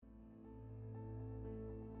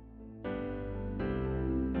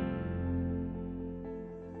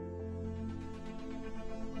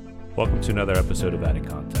Welcome to another episode of Adding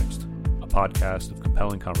Context, a podcast of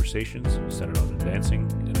compelling conversations centered on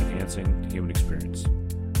advancing and enhancing the human experience.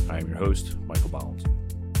 I am your host, Michael Bollins.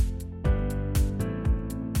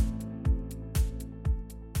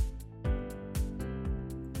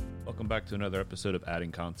 Welcome back to another episode of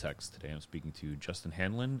Adding Context. Today I'm speaking to Justin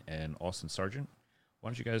Hanlon and Austin Sargent. Why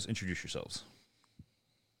don't you guys introduce yourselves?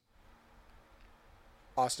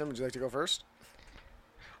 Austin, would you like to go first?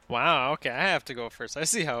 Wow, okay, I have to go first. I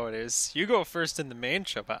see how it is. You go first in the main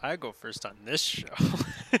show, but I go first on this show.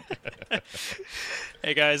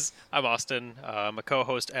 Hey guys, I'm Austin. I'm a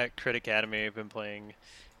co-host at Crit Academy. I've been playing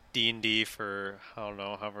D&D for, I don't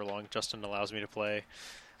know, however long Justin allows me to play.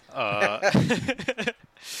 I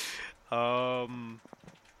don't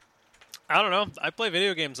know. I play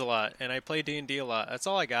video games a lot, and I play D&D a lot. That's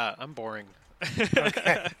all I got. I'm boring.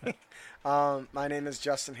 Okay. My name is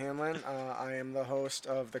Justin Hanlon. I am the host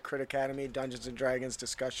of the Crit Academy Dungeons & Dragons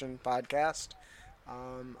discussion podcast.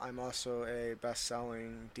 I'm also a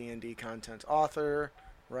best-selling D&D content author,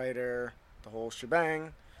 writer, the whole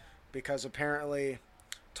shebang, because apparently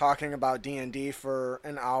talking about D&D for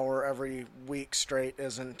an hour every week straight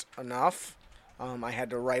isn't enough. I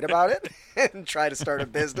had to write about it and try to start a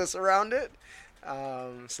business around it.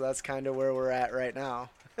 So that's kind of where we're at right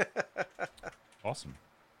now. Awesome.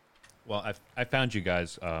 Well, I found you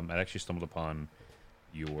guys. I actually stumbled upon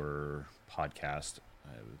your podcast,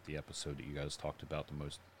 the episode that you guys talked about the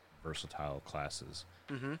most versatile classes,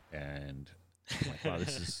 and I'm like, wow,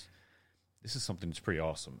 this is something that's pretty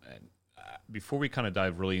awesome. And before we kind of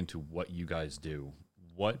dive really into what you guys do,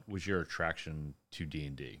 what was your attraction to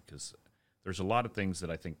D&D? Because there's a lot of things that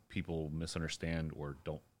I think people misunderstand or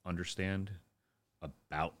don't understand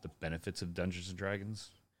about the benefits of Dungeons and Dragons.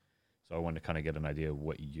 So I wanted to kind of get an idea of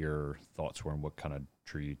what your thoughts were and what kind of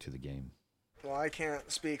drew you to the game. Well, I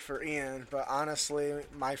can't speak for Ian, but honestly,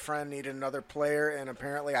 my friend needed another player, and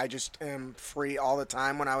apparently I just am free all the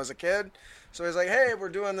time when I was a kid. So he's like, hey, we're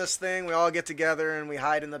doing this thing. We all get together, and we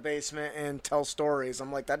hide in the basement and tell stories.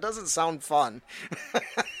 I'm like, that doesn't sound fun.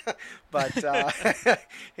 But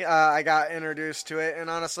I got introduced to it,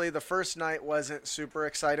 and honestly, the first night wasn't super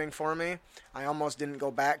exciting for me. I almost didn't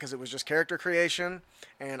go back because it was just character creation,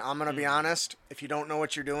 and I'm going to be honest, if you don't know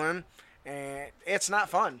what you're doing, and it's not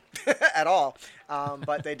fun at all.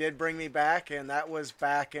 But they did bring me back, and that was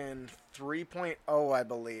back in 3.0, I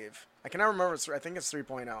believe. I cannot remember. I think it's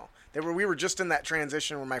 3.0. We were just in that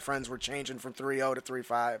transition where my friends were changing from 3.0 to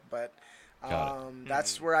 3.5. But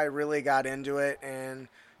that's where I really got into it. And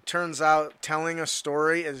turns out telling a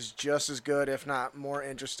story is just as good, if not more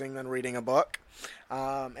interesting, than reading a book.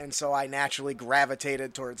 And so I naturally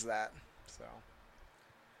gravitated towards that. So.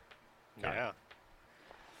 Yeah.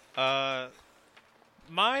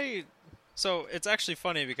 So it's actually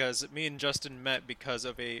funny because me and Justin met because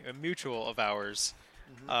of a mutual of ours.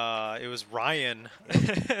 It was Ryan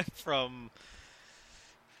from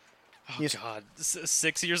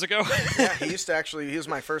 6 years ago. Yeah, he was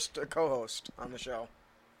my first co-host on the show.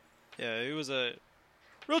 Yeah, he was a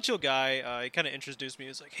real chill guy. He kind of introduced me. He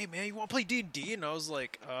was like, hey man, you want to play D&D? And I was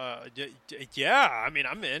like, yeah, I mean,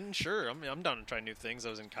 I'm in, sure. I'm down to try new things. I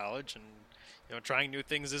was in college, and trying new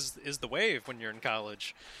things is the wave when you're in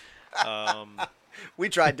college. We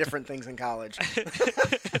tried different things in college.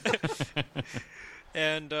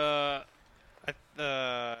 And I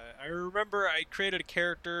remember I created a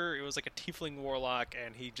character. It was like a tiefling warlock,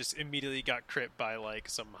 and he just immediately got crit by like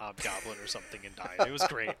some hobgoblin or something and died. It was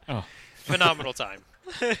great. Oh. Phenomenal time.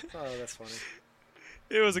 Oh, that's funny.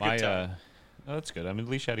 It was a good time. Oh, that's good. I mean, at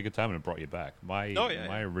least you had a good time and it brought you back. My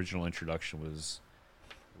original introduction was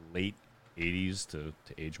late 80s to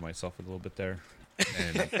age myself a little bit there.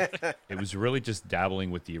 And it was really just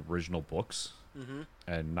dabbling with the original books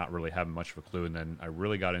and not really having much of a clue. And then I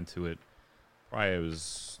really got into it. Probably I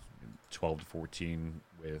was 12 to 14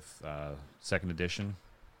 with second edition.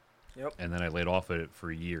 Yep. And then I laid off it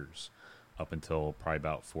for years up until probably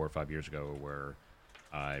about 4 or 5 years ago where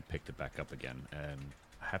I picked it back up again. And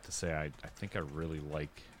I have to say, I think I really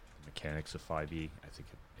like the mechanics of 5e. I think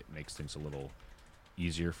it makes things a little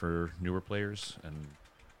easier for newer players, and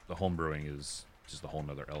the homebrewing is just a whole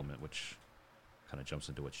nother element, which kind of jumps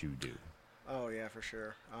into what you do. Oh yeah, for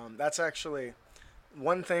sure. That's actually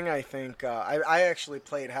one thing I think I actually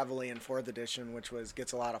played heavily in 4th edition, which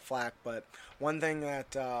gets a lot of flack, but one thing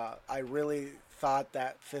that I really thought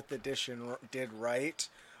that 5th edition did right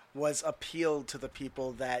was appealed to the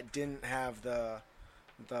people that didn't have the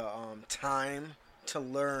time to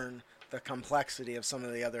learn the complexity of some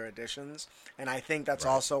of the other editions. And I think that's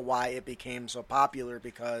also why it became so popular,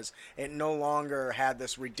 because it no longer had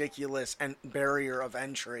this ridiculous barrier of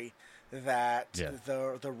entry that Yeah.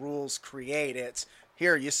 the rules create. It's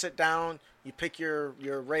here, you sit down, you pick your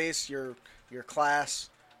race, your class,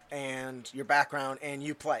 and your background, and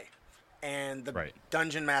you play. And the Right.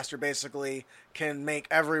 dungeon master basically can make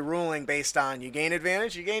every ruling based on you gain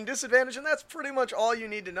advantage, you gain disadvantage, and that's pretty much all you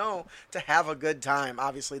need to know to have a good time.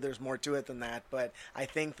 Obviously, there's more to it than that, but I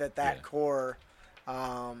think that Yeah. core,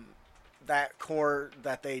 that core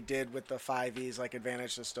that they did with the 5e's like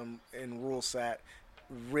advantage system and rule set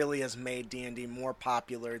really has made D&D more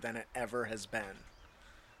popular than it ever has been,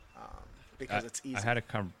 because it's easy. I had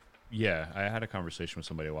a conversation with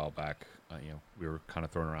somebody a while back. We were kind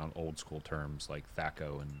of throwing around old school terms like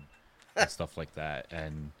THACO and stuff like that,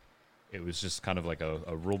 and it was just kind of like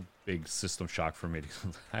a real big system shock for me.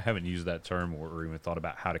 I haven't used that term or even thought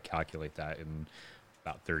about how to calculate that in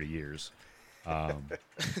about 30 years. I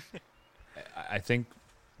think,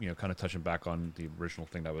 kind of touching back on the original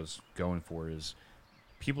thing that I was going for is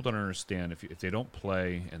people don't understand if they don't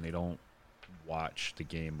play and they don't watch the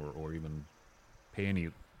game or even pay any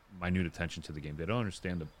minute attention to the game, they don't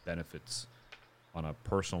understand the benefits on a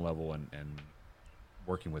personal level and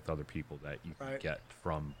working with other people that you can Right. get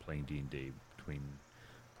from playing D&D, between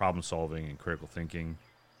problem solving and critical thinking.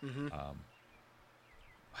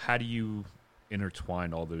 How do you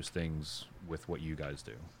intertwine all those things with what you guys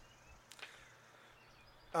do?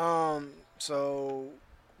 So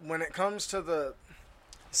when it comes to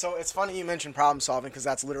so it's funny you mentioned problem solving because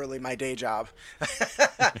that's literally my day job.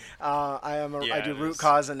 Yeah, I do it root is.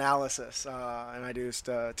 cause analysis, and I do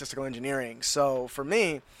statistical engineering. So for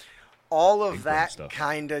me, all of Big brain that stuff.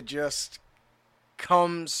 kind of just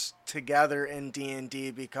comes together in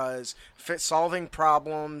D&D because solving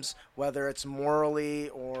problems, whether it's morally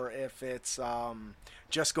or if it's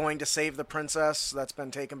just going to save the princess that's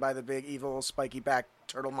been taken by the big evil spiky back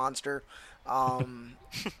turtle monster,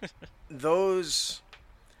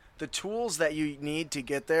 the tools that you need to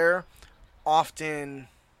get there often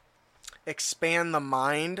expand the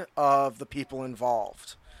mind of the people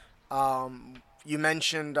involved. You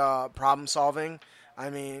mentioned problem solving. I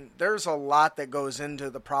mean, there's a lot that goes into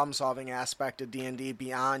the problem solving aspect of D&D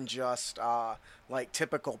beyond just like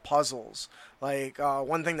typical puzzles. Like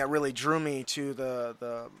one thing that really drew me to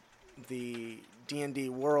the D&D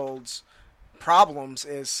world's problems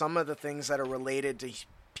is some of the things that are related to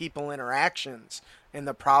people interactions and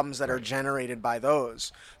the problems that are Right. generated by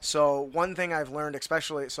those. So one thing I've learned,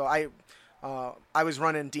 especially, so I was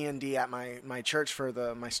running D&D at my church for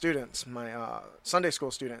my students, my Sunday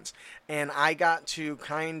school students, and I got to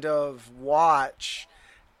kind of watch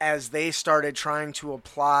as they started trying to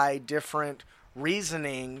apply different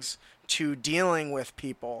reasonings to dealing with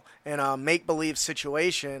people in a make-believe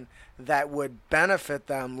situation that would benefit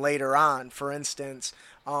them later on. For instance,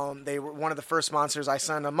 they were one of the first monsters I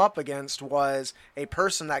signed them up against was a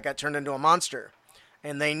person that got turned into a monster.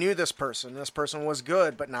 And they knew this person. This person was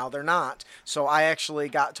good, but now they're not. So I actually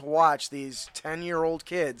got to watch these 10-year-old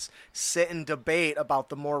kids sit and debate about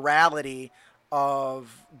the morality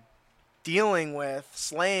of dealing with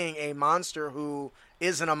slaying a monster who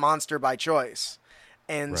isn't a monster by choice.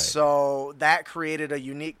 And Right. so that created a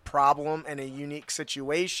unique problem and a unique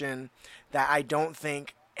situation that I don't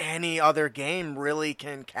think any other game really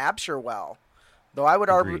can capture well. Though I would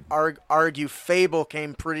Agreed. argue Fable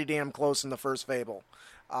came pretty damn close in the first Fable.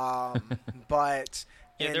 But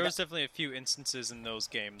Yeah, and there was definitely a few instances in those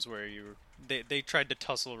games where they tried to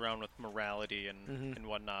tussle around with morality and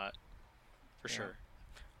whatnot, for sure.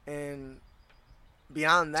 And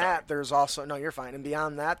beyond that, Sorry. there's also no, you're fine. And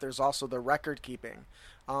beyond that, there's also the record keeping.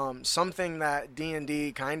 Something that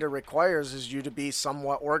D&D kind of requires is you to be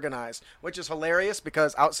somewhat organized, which is hilarious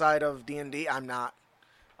because outside of D&D, I'm not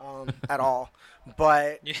at all.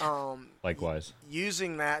 But Yeah. Likewise.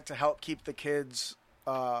 using that to help keep the kids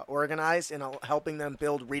organized and helping them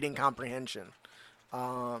build reading comprehension.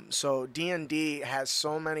 So D&D has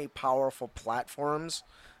so many powerful platforms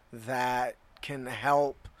that can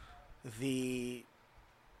help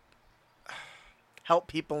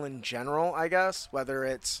people in general, I guess, whether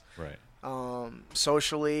it's Right.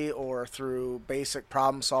 socially or through basic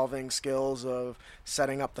problem solving skills of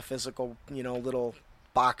setting up the physical, little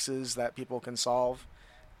boxes that people can solve.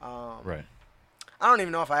 Right. I don't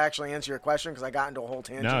even know if I actually answered your question because I got into a whole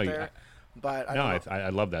tangent No, there. But I No, don't know. I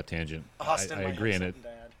love that tangent. Austin I might agree have in it.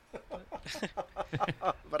 something to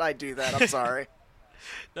add. But I do that. I'm sorry.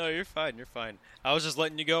 No, you're fine. You're fine. I was just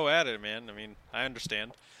letting you go at it, man. I mean, I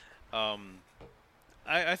understand.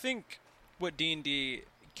 I think what D&D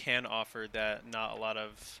can offer that not a lot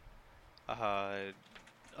of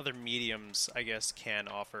other mediums, I guess, can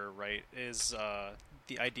offer, right, is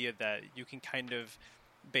the idea that you can kind of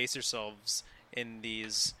base yourselves in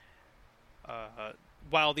these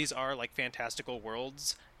while these are like fantastical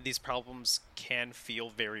worlds, these problems can feel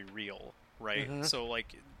very real, right? Mm-hmm. So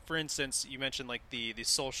like, for instance, you mentioned like the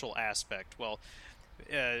social aspect. Well,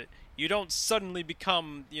 you don't suddenly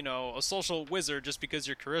become, a social wizard just because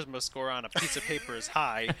your charisma score on a piece of paper is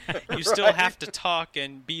high. You still Right. have to talk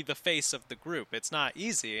and be the face of the group. It's not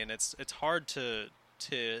easy, and it's hard to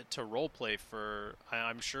role play for,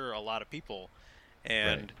 I'm sure, a lot of people.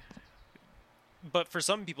 And but for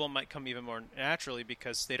some people it might come even more naturally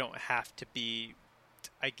because they don't have to be,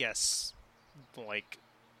 I guess, like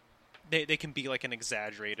they can be like an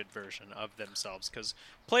exaggerated version of themselves, because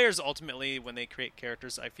players ultimately, when they create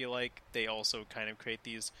characters, I feel like they also kind of create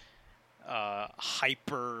these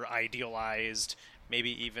hyper idealized, maybe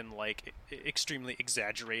even like extremely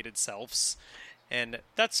exaggerated selves, and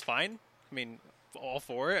that's fine. I mean, all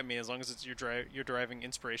for it. I mean, as long as it's you're deriving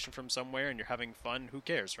inspiration from somewhere and you're having fun, who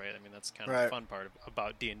cares, right? I mean, that's kind of the Right. fun part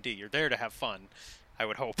about D&D. You're there to have fun, I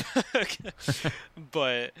would hope.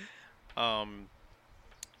 But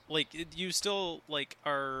like you still like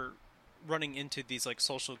are running into these like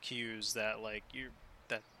social cues that like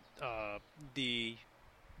uh the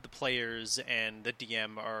players and the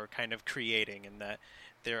DM are kind of creating, and that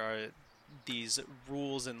there are these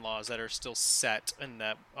rules and laws that are still set, and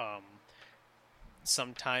that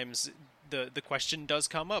sometimes the question does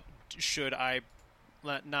come up: should I,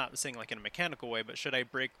 not saying like in a mechanical way, but should I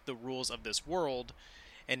break the rules of this world,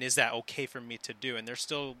 and is that okay for me to do? And there's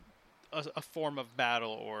still a form of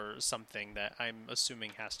battle or something that I'm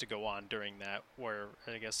assuming has to go on during that, where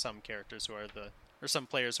I guess some characters who are or some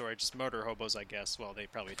players who are just motor hobos, I guess, well, they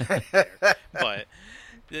probably don't care. But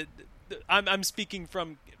I'm speaking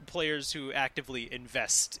from players who actively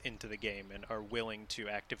invest into the game and are willing to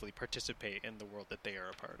actively participate in the world that they are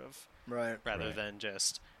a part of, Right. rather than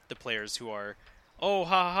just the players who are, oh,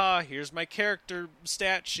 ha ha, here's my character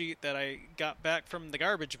stat sheet that I got back from the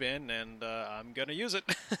garbage bin, and I'm gonna use it.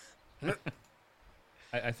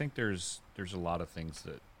 I think there's a lot of things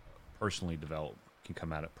that personal development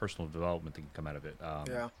that can come out of it.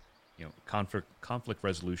 Yeah. Conflict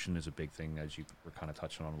resolution is a big thing, as you were kind of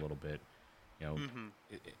touching on a little bit.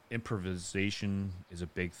 Improvisation is a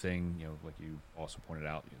big thing. Like you also pointed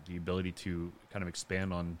out, the ability to kind of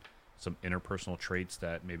expand on some interpersonal traits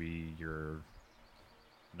that maybe you're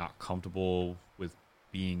not comfortable with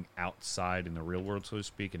being outside in the real world, so to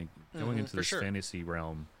speak, and going into For this sure. fantasy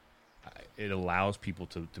realm. It allows people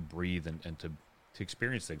to breathe and to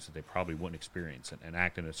experience things that they probably wouldn't experience, and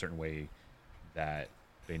act in a certain way that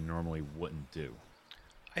they normally wouldn't do.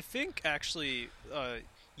 I think actually,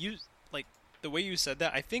 you like the way you said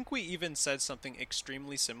that. I think we even said something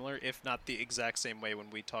extremely similar, if not the exact same way,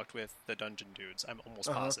 when we talked with the Dungeon Dudes. I'm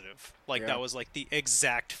almost positive. Like Yeah. that was like the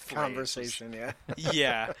exact phrase. Conversation. Yeah.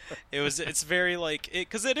 Yeah, it's very like it,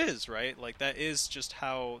 because it is, right? Like that is just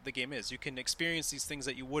how the game is. You can experience these things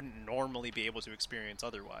that you wouldn't normally be able to experience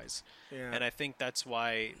otherwise. Yeah. And I think that's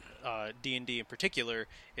why D&D in particular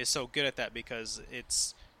is so good at that, because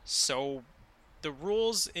it's so, the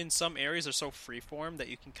rules in some areas are so freeform that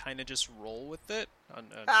you can kind of just roll with it.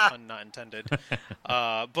 Pun not intended.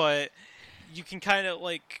 But you can kind of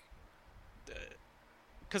like,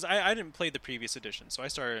 because I didn't play the previous edition, so I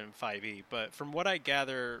started in 5e. But from what I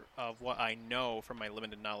gather of what I know from my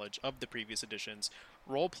limited knowledge of the previous editions,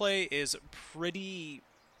 roleplay is pretty.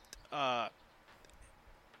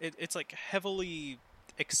 It's like heavily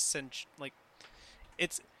like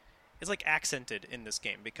it's like accented in this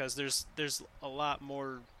game, because there's a lot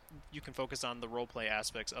more you can focus on the roleplay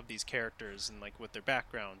aspects of these characters and like with their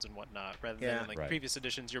backgrounds and whatnot, rather Yeah. than like Right. previous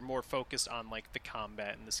editions you're more focused on like the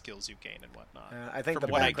combat and the skills you gain and whatnot. I think From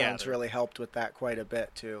the what I backgrounds gather. really helped with that quite a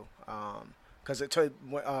bit too. Because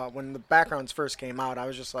when the backgrounds first came out, I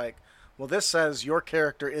was just like, well, this says your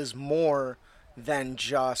character is more than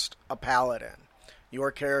just a paladin.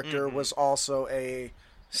 Your character was also a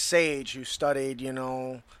sage who studied,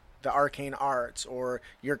 the arcane arts, or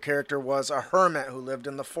your character was a hermit who lived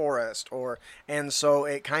in the forest, and so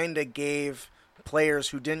it kind of gave players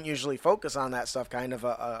who didn't usually focus on that stuff kind of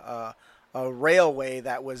a railway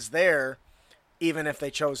that was there, even if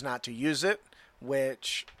they chose not to use it,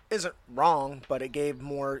 which isn't wrong, but it gave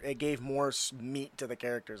more meat to the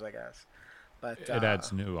characters, I guess. But It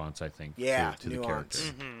adds nuance, I think, yeah, to the nuance.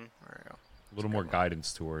 character. There you go. A little more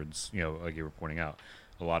guidance towards, like you were pointing out.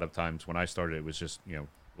 A lot of times when I started, it was just,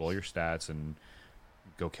 roll your stats and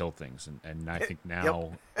go kill things. And I think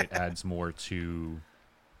now it adds more to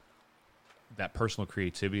that personal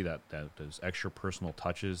creativity, that those extra personal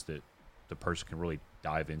touches that the person can really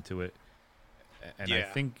dive into it. And I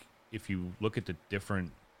Yeah. think if you look at the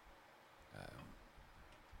different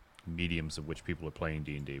mediums of which people are playing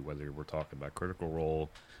D&D, whether we're talking about Critical Role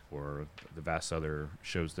or the vast other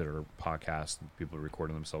shows that are podcasts and people are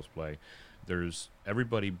recording themselves play.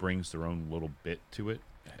 Everybody brings their own little bit to it,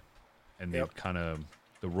 and they kind of,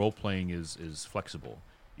 the role playing is flexible.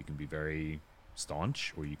 You can be very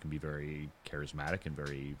staunch, or you can be very charismatic and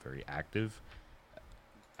very, very active.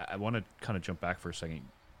 I want to kind of jump back for a second.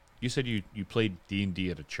 You said you played D&D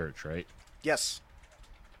at a church, right? Yes.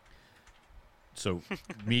 So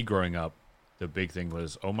me growing up, the big thing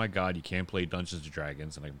was, oh my God, you can't play Dungeons and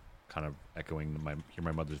Dragons, and I'm kind of echoing hear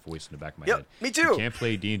my mother's voice in the back of my head. Me too. You can't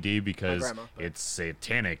play D&D because it's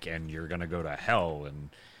satanic and you're gonna go to hell. And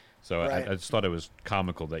so I just thought it was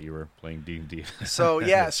comical that you were playing D&D. So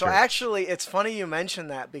so actually, it's funny you mentioned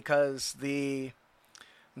that, because the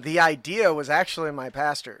idea was actually my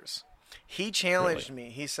pastor's. He challenged me.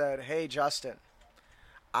 He said, "Hey, Justin,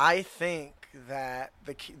 I think that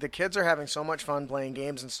the kids are having so much fun playing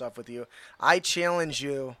games and stuff with you. I challenge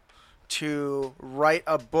you to write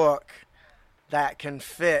a book that can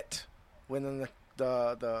fit within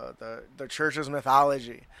the church's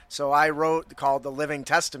mythology." So I wrote called The Living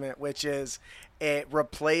Testament, which is, it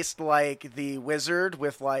replaced like the wizard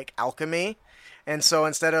with like alchemy. And so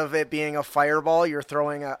instead of it being a fireball, you're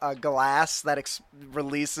throwing a glass that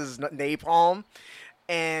releases napalm.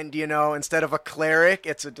 And, instead of a cleric,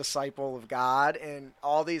 it's a disciple of God and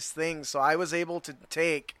all these things. So I was able to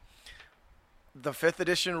take the 5th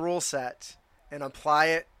edition rule set and apply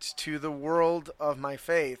it to the world of my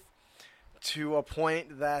faith to a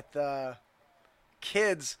point that the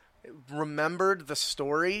kids remembered the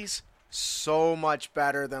stories so much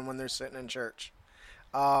better than when they're sitting in church.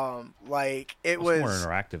 It was more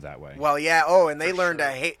interactive that way. Well, yeah. Oh, and they learned to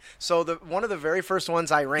hate. So one of the very first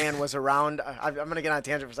ones I ran was around. I'm going to get on a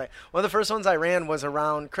tangent for a second. One of the first ones I ran was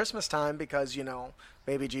around Christmas time because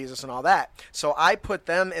baby Jesus and all that. So I put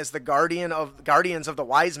them as the guardians of the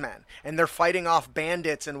wise men, and they're fighting off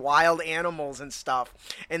bandits and wild animals and stuff.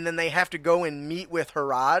 And then they have to go and meet with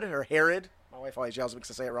Herod. My wife always yells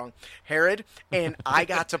because I say it wrong. Herod. And I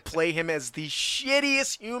got to play him as the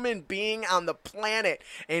shittiest human being on the planet.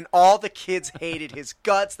 And all the kids hated his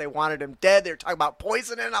guts. They wanted him dead. They were talking about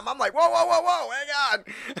poisoning him. I'm like, whoa, hang on.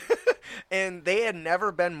 And they had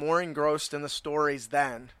never been more engrossed in the stories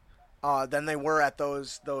than they were at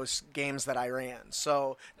those games that I ran.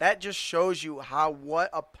 So that just shows you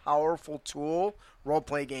what a powerful tool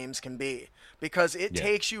role-play games can be. Because it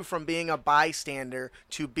takes you from being a bystander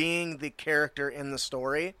to being the character in the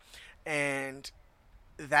story. And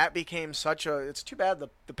that became it's too bad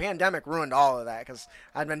the pandemic ruined all of that, because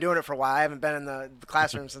I'd been doing it for a while. I haven't been in the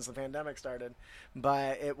classroom since the pandemic started.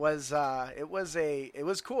 But it was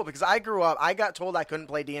cool, because I grew up, I got told I couldn't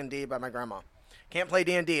play D&D by my grandma. Can't play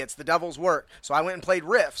D&D. It's the devil's work. So I went and played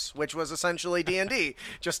Rifts, which was essentially D&D,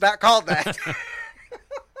 just not called that.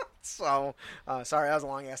 So, sorry, that was a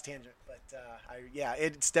long-ass tangent. But,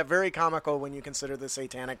 it's very comical when you consider the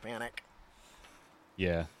satanic panic.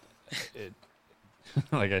 Yeah.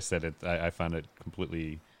 Like I said, I found it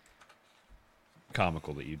completely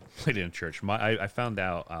comical that you played it in church. I found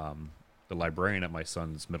out the librarian at my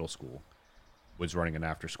son's middle school was running an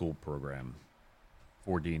after-school program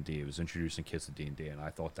for D&D. It was introducing kids to D&D, and I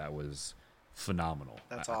thought that was phenomenal.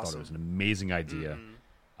 That's I awesome. thought it was an amazing idea.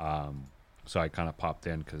 So I kind of popped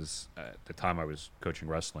in because at the time I was coaching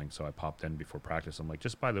wrestling, so I popped in before practice. I'm like,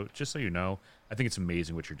 just so you know, I think it's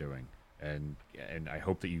amazing what you're doing, and I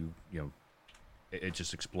hope that it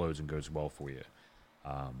just explodes and goes well for you.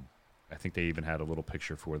 I think they even had a little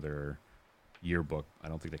picture for their yearbook. I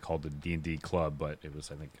don't think they called it the D&D club, but it was,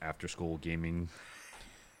 I think, after school gaming.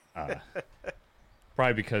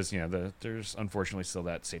 Probably because there's unfortunately still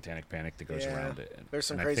that satanic panic that goes around it. There's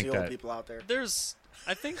some crazy old people out there.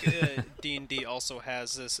 I think D&D also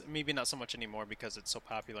has this, maybe not so much anymore because it's so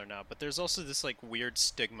popular now, but there's also this like weird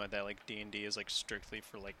stigma that like D&D is like strictly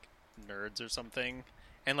for like nerds or something.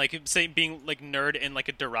 And like being like nerd in like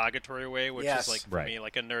a derogatory way, which is like for me,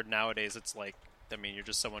 like a nerd nowadays, it's like, I mean, you're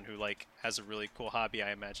just someone who like has a really cool hobby,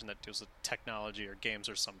 I imagine, that deals with technology or games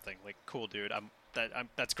or something. Like, cool, dude.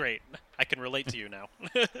 That's great. I can relate to you now.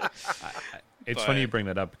 It's funny you bring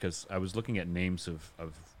that up because I was looking at names of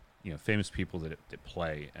famous people that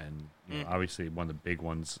play, and obviously one of the big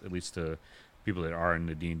ones, at least to people that are in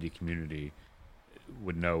the D&D community,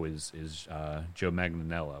 would know is Joe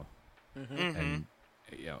Manganiello, and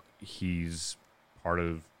he's part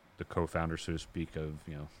of the co-founder, so to speak, of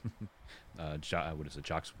what is it,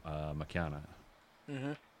 Jox Machina,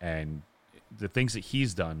 and the things that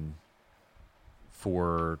he's done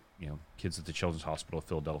for kids at the Children's Hospital of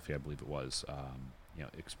Philadelphia, I believe it was,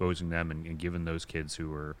 exposing them and giving those kids who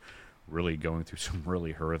were really going through some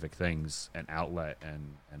really horrific things, an outlet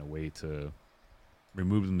and a way to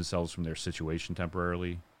remove themselves from their situation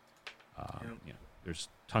temporarily. You know, there's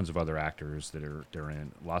tons of other actors that are they're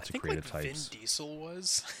in lots of creative types. Vin Diesel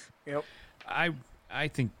was. Yep. I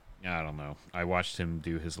think I don't know. I watched him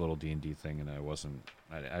do his little D&D thing, and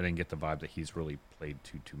I didn't get the vibe that he's really played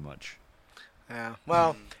too much. Yeah.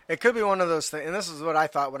 Well, it could be one of those things, and this is what I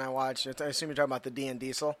thought when I watched it. I assume you're talking about the Vin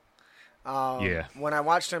Diesel. Yeah. When I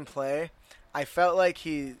watched him play, I felt like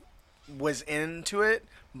he was into it,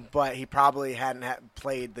 but he probably hadn't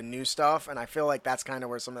played the new stuff, and I feel like that's kind of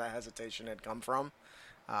where some of that hesitation had come from.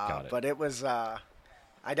 Got it. But it was, I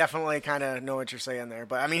definitely kind of know what you're saying there.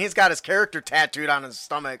 But I mean, he's got his character tattooed on his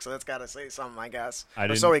stomach, so that's got to say something, I guess.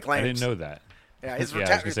 Or so he claims. I didn't know that. Yeah, he's Yeah, I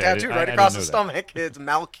was gonna say, tattooed I right didn't across know his that. stomach. It's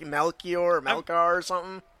Melchior or Melkar or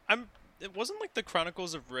something. It wasn't like the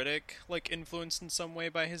Chronicles of Riddick like influenced in some way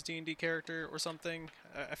by his D&D character or something.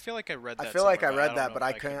 I feel like I read that. I feel like I somewhere, read that, don't but know I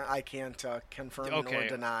if can- can't confirm or Okay.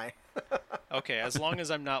 deny. Okay, as long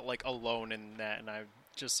as I'm not like alone in that, and I'm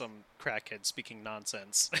just some crackhead speaking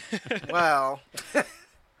nonsense. Well,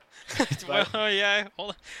 Well, yeah.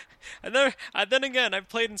 Then again, I've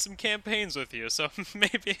played in some campaigns with you, so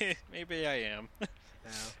maybe I am. yeah,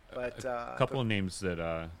 but A couple of names that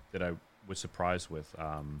I was surprised with.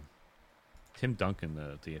 Tim Duncan,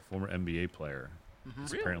 the former NBA player,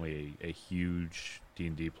 is Really? apparently a huge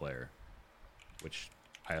D&D player. Which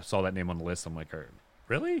I saw that name on the list. I'm like,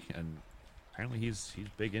 really? And apparently he's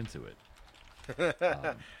big into it.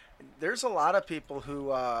 there's a lot of people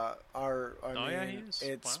who are. I Oh, yeah, he mean, is.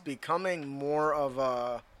 it's Wow. becoming more of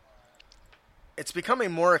a. It's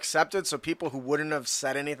becoming more accepted, so people who wouldn't have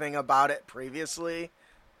said anything about it previously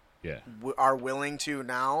Yeah. are willing to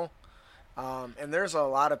now. And there's a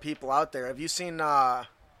lot of people out there. Have you seen?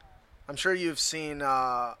 I'm sure you've seen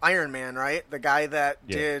Iron Man, right? The guy that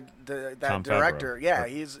Yeah. did that Jon director. Favreau. Yeah, Or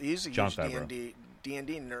he's a Jon huge Favreau.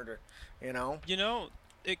 D&D nerder. You know. You know,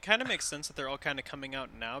 it kind of makes sense that they're all kind of coming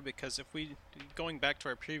out now because if we, going back to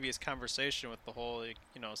our previous conversation with the whole, like,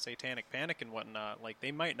 satanic panic and whatnot, like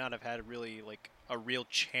they might not have had really like a real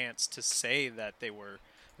chance to say that they were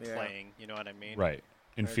Yeah. playing. You know what I mean? Right.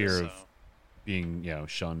 In Right, fear So, of being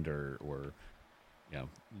shunned or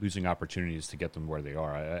losing opportunities to get them where they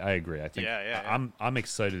are. I agree. I think Yeah. I'm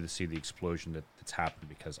excited to see the explosion that's happened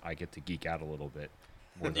because I get to geek out a little bit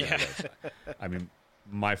more than Yeah. I mean,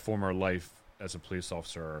 my former life as a police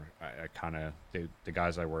officer, I kind of the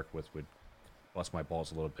guys I work with would bust my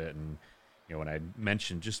balls a little bit, and when I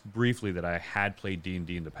mentioned just briefly that I had played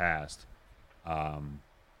D&D in the past,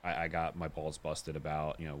 I got my balls busted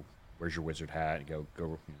about where's your wizard hat? Go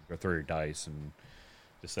throw your dice and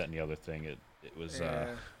this, that, and the other thing. It was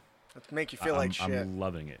Let's make you feel like shit. I'm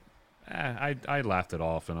loving it. I laughed it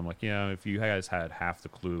off, and I'm like, if you guys had half the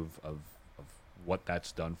clue of what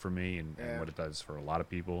that's done for me and what it does for a lot of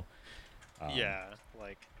people. yeah,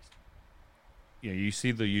 like You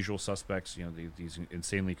see the usual suspects. These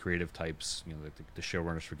insanely creative types. The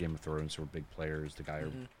showrunners for Game of Thrones who are big players. The guy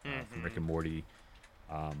from Rick and Morty.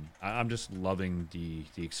 I'm just loving the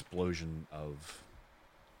explosion of.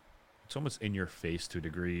 It's almost in your face to a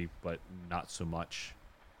degree, but not so much.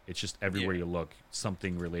 It's just everywhere you look,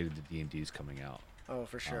 something related to D&D is coming out. Oh,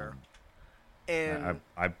 for sure. And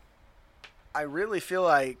I I really feel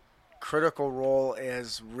like Critical Role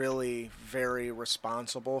is really very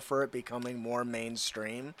responsible for it becoming more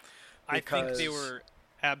mainstream. I think they because- were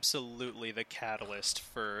absolutely the catalyst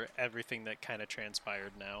for everything that kind of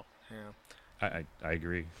transpired now. Yeah. I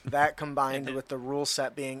agree. That combined with the rule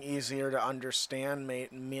set being easier to understand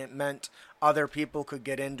meant other people could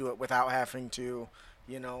get into it without having to,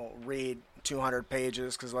 read 200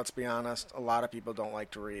 pages. Because let's be honest, a lot of people don't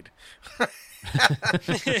like to read.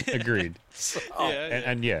 Agreed. Yeah,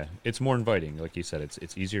 And it's more inviting. Like you said,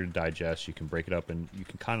 it's easier to digest. You can break it up, and you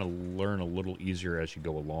can kind of learn a little easier as you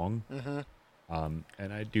go along. Mm-hmm.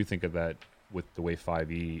 And I do think of that with the way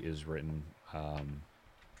 5e is written.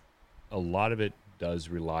 A lot of it does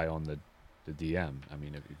rely on the DM. I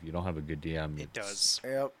mean, if you don't have a good DM, it does.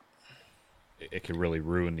 Yep. It can really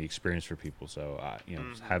ruin the experience for people. So,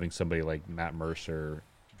 having somebody like Matt Mercer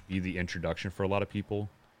be the introduction for a lot of people,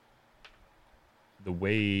 the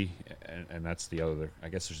way, and that's the other, I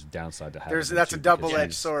guess there's a downside to having him That's a too, because double-edged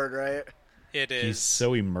he's- sword, right? It is. He's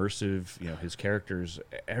so immersive. His characters,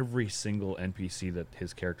 every single NPC that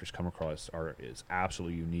his characters come across is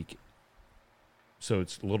absolutely unique. So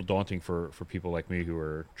it's a little daunting for people like me who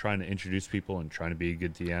are trying to introduce people and trying to be a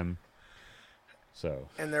good DM. So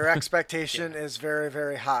And their expectation is very,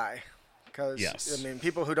 very high. Because, Yes. I mean,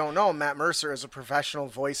 people who don't know, Matt Mercer is a professional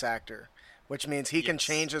voice actor, which means he can Yes.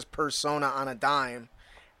 change his persona on a dime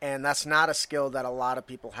and that's not a skill that a lot of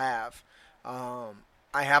people have.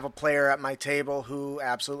 I have a player at my table who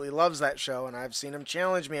absolutely loves that show, and I've seen him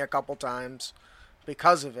challenge me a couple times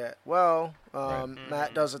because of it. Well,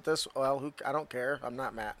 Matt does it this well. I don't care. I'm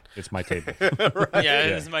not Matt. It's my table. Right? Yeah,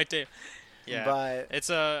 it's my table. Yeah, but it's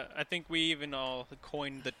I think we even all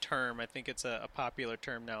coined the term. I think it's a popular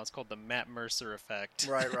term now. It's called the Matt Mercer effect.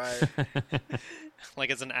 Right. Like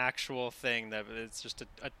it's an actual thing that it's just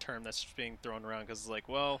a term that's just being thrown around because it's like,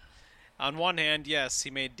 well, on one hand, yes, he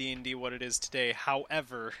made D&D what it is today.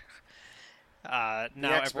 However, now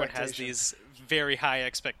everyone has these very high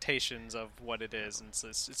expectations of what it is, and so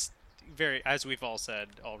it's very, as we've all said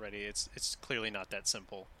already, it's clearly not that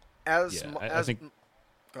simple. I think.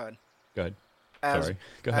 Go ahead. Go ahead. Sorry.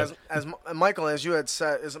 Go ahead. As Michael, as you had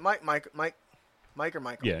said, is it Mike or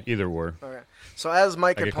Michael? Yeah, either or. Okay. So as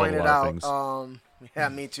Mike had pointed out,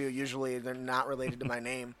 things. me too. Usually they're not related to my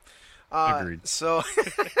name. Agreed. So,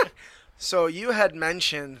 so you had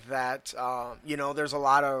mentioned that there's a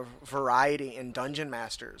lot of variety in Dungeon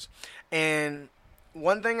Masters, and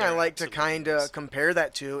one thing I like to kind of compare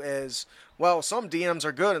that to is, well, some DMs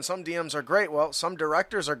are good and some DMs are great. Well, some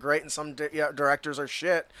directors are great and some directors are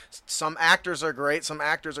shit. Some actors are great, some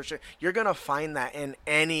actors are shit. You're going to find that in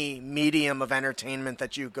any medium of entertainment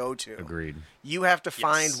that you go to. Agreed. You have to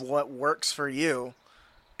find what works for you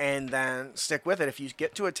and then stick with it. If you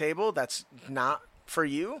get to a table that's not for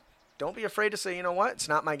you, don't be afraid to say, you know what, it's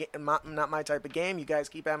not my type of game. You guys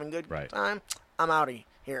keep having good time. I'm out of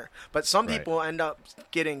here. But some people end up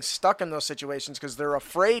getting stuck in those situations because they're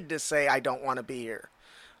afraid to say, I don't want to be here.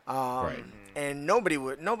 And nobody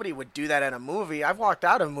would do that in a movie. I've walked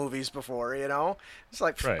out of movies before, It's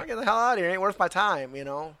like, get the hell out of here. It ain't worth my time,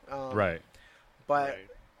 But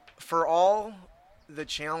for all the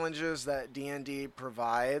challenges that D&D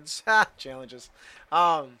provides, challenges,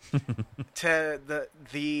 to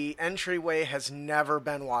the entryway has never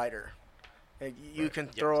been wider. You can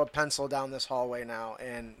throw a pencil down this hallway now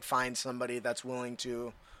and find somebody that's willing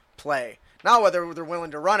to play. Now, whether they're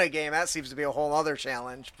willing to run a game, that seems to be a whole other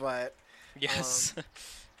challenge. But yes,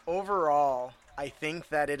 overall, I think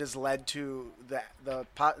that it has led to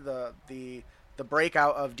the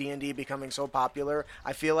breakout of D&D becoming so popular.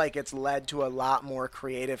 I feel like it's led to a lot more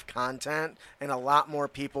creative content and a lot more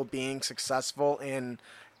people being successful in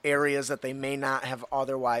areas that they may not have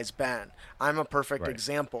otherwise been. I'm a perfect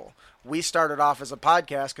example. We started off as a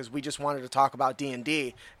podcast because we just wanted to talk about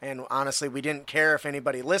D&D, and honestly, we didn't care if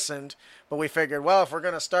anybody listened, but we figured, well, if we're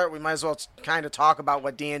going to start, we might as well kind of talk about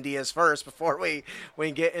what D&D is first before we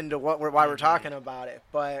get into why we're talking about it.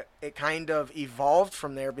 But it kind of evolved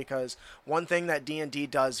from there because one thing that D&D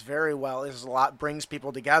does very well is brings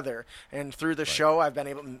people together, and through the show,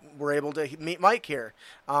 we're able to meet Mike here.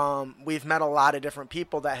 We've met a lot of different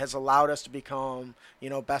people that has allowed us to become,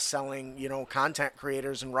 best-selling, content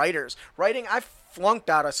creators and writers. Writing, I flunked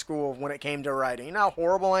out of school when it came to writing. You know how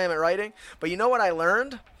horrible I am at writing? But you know what I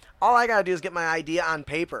learned? All I got to do is get my idea on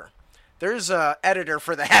paper. There's an editor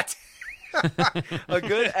for that. A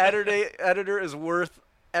good editor is worth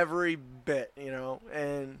every bit,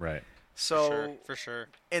 And so for sure.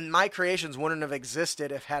 And my creations wouldn't have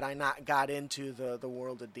existed had I not got into the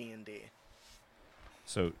world of D&D.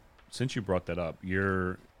 So, since you brought that up,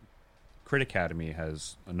 your Crit Academy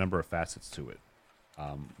has a number of facets to it.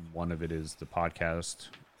 One of it is the podcast.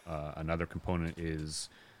 Another component is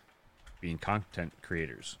being content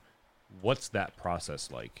creators. What's that process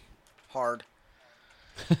like? Hard.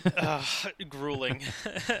 Grueling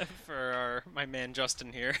for my man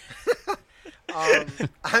Justin here.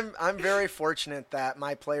 I'm very fortunate that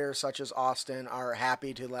my players such as Austin are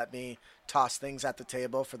happy to let me toss things at the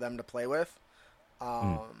table for them to play with.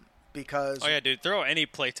 Because dude, throw any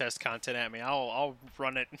playtest content at me. I'll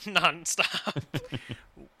run it nonstop.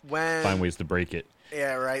 Find ways to break it.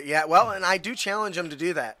 Yeah, right. Yeah, well, and I do challenge them to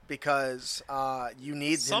do that because you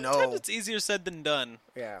need to know. Sometimes it's easier said than done.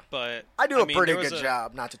 Yeah, but I do a pretty good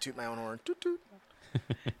job. Not to toot my own horn. Toot toot.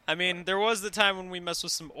 I mean, there was the time when we messed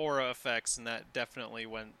with some aura effects, and that definitely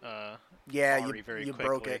went. You quickly.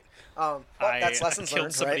 broke it. That's lessons I killed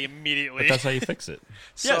learned, somebody right? But immediately. that's how you fix it.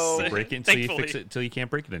 So yes, break it until you fix it until you can't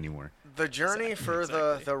break it anymore. The journey for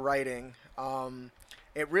the writing,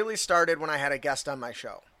 it really started when I had a guest on my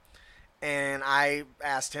show, and I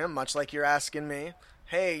asked him, much like you're asking me,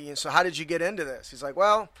 hey, so how did you get into this? He's like,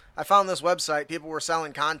 well, I found this website. People were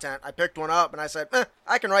selling content. I picked one up, and I said,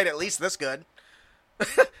 I can write at least this good.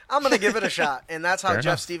 I'm going to give it a shot. And that's how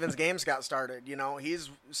Jeff Stevens Games got started. He's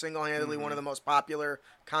single-handedly one of the most popular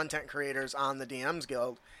content creators on the DMs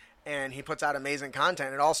Guild, and he puts out amazing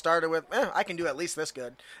content. It all started with, I can do at least this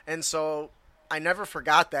good. And so I never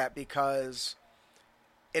forgot that because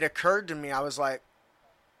it occurred to me, I was like,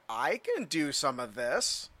 I can do some of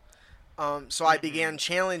this. So I began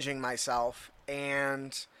challenging myself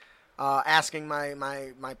and asking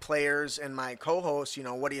my players and my co-hosts,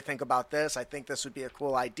 what do you think about this? I think this would be a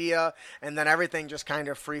cool idea. And then everything just kind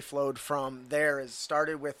of free-flowed from there. It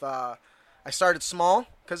started with, I started small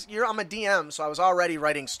because I'm a DM, so I was already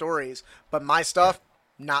writing stories, but my stuff,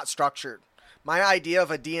 not structured. My idea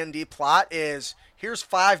of a D&D plot is, here's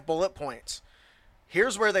 5 bullet points.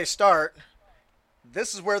 Here's where they start.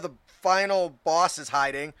 This is where the final boss is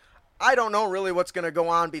hiding. I don't know really what's going to go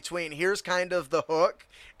on between. Here's kind of the hook,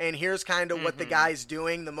 and here's kind of what the guy's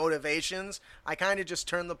doing, the motivations. I kind of just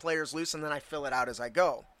turn the players loose, and then I fill it out as I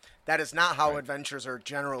go. That is not how adventures are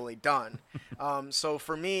generally done. So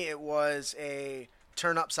for me, it was a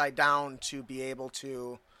turn upside down to be able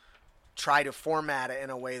to try to format it in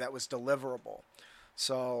a way that was deliverable.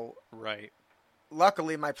 So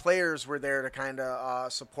luckily, my players were there to kind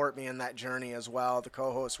of support me in that journey as well. The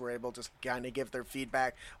co-hosts were able to kind of give their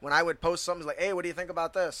feedback. When I would post something like, hey, what do you think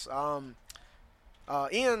about this?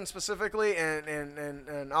 Ian specifically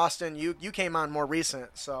and Austin, you came on more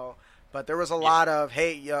recent. But there was a lot of,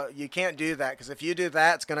 hey, you can't do that because if you do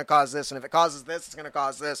that, it's going to cause this. And if it causes this, it's going to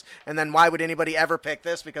cause this. And then why would anybody ever pick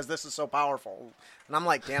this because this is so powerful? And I'm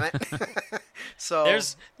like, damn it. So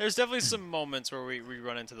there's definitely some moments where we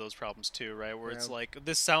run into those problems too, right? Where it's like,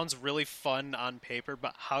 this sounds really fun on paper,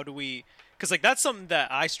 but how do we... Because like that's something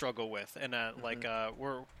that I struggle with. And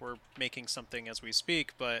we're making something as we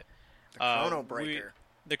speak, but... The Chrono Breaker.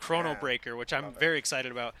 The Chrono Breaker, which I'm very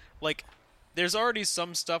excited about. Like... There's already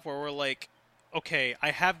some stuff where we're like, okay,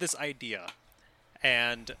 I have this idea,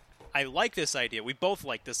 and I like this idea. We both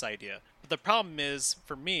like this idea. But the problem is,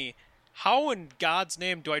 for me, how in God's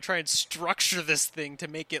name do I try and structure this thing to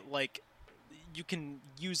make it like you can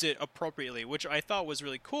use it appropriately, which I thought was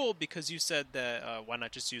really cool because you said that why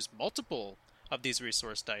not just use multiple of these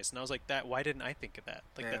resource dice? And I was like, why didn't I think of that?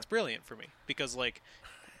 Like, that's brilliant for me because, like...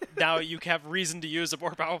 now you have reason to use a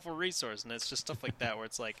more powerful resource, and it's just stuff like that where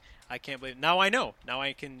it's like, I can't believe... Now I know. Now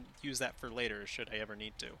I can use that for later should I ever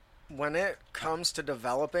need to. When it comes to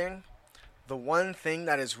developing, the one thing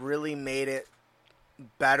that has really made it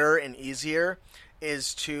better and easier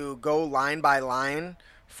is to go line by line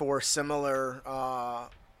for similar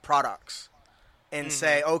products and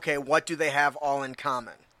say, okay, what do they have all in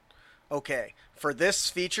common? Okay, for this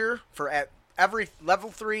feature, at every level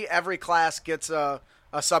 3, every class gets a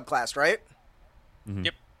subclass, right?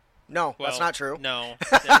 Yep. No, that's not true. No.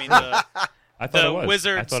 I mean, I thought it was.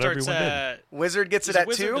 Wizard starts at... Wizard gets it at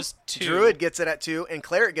 2, Druid gets it at 2, and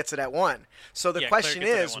Cleric gets it at 1. So the question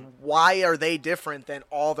is, why are they different than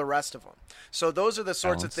all the rest of them? So those are the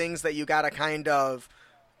sorts of things that you got to kind of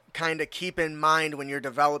keep in mind when you're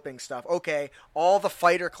developing stuff. Okay, all the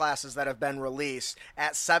fighter classes that have been released,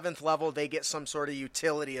 at 7th level, they get some sort of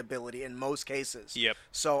utility ability in most cases. Yep.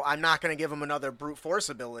 So I'm not going to give them another brute force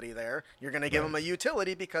ability there. You're going to give them a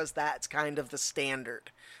utility because that's kind of the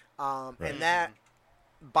standard. And that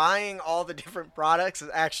buying all the different products has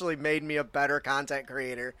actually made me a better content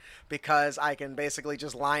creator because I can basically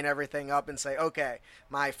just line everything up and say, okay,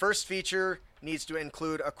 my first feature needs to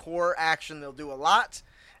include a core action they'll do a lot,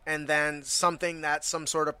 and then something that's some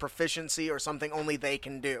sort of proficiency or something only they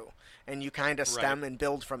can do. And you kind of stem and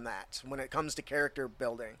build from that when it comes to character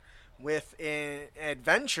building. With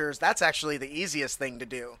adventures, that's actually the easiest thing to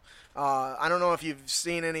do. I don't know if you've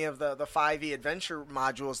seen any of the 5e adventure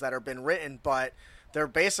modules that have been written, but they're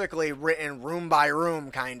basically written room by room,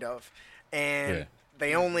 kind of. And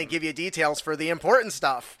they only give you details for the important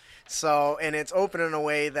stuff. So, and it's open in a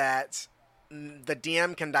way that the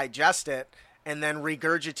DM can digest it and then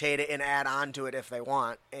regurgitate it and add on to it if they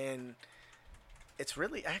want. And it's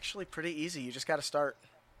really actually pretty easy. You just got to start.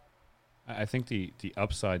 I think the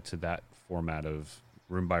upside to that format of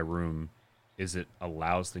room by room is it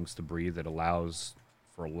allows things to breathe. It allows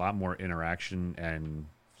for a lot more interaction and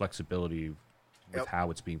flexibility with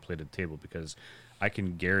how it's being played at the table, because I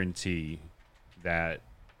can guarantee that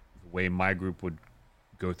the way my group would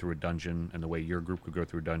go through a dungeon and the way your group could go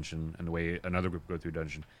through a dungeon and the way another group would go through a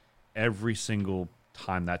dungeon, every single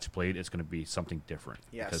time that's played, it's going to be something different.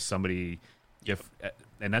 Yes. Because somebody,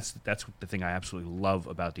 and that's the thing I absolutely love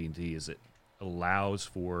about D&D is it allows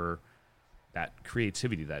for that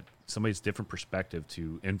creativity, that somebody's different perspective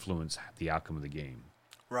to influence the outcome of the game.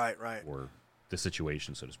 Right. Or the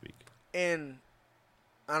situation, so to speak. And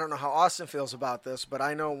I don't know how Austin feels about this, but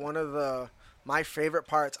I know one of my favorite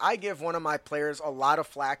parts, I give one of my players a lot of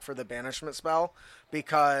flack for the banishment spell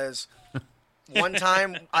because one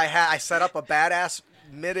time I set up a badass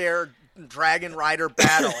midair dragon rider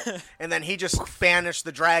battle, and then he just banished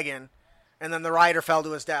the dragon, And then the rider fell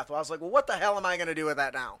to his death. Well, I was like, well, what the hell am I going to do with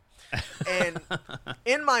that now? And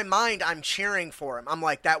in my mind, I'm cheering for him. I'm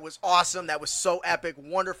like, that was awesome. That was so epic.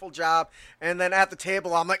 Wonderful job. And then at the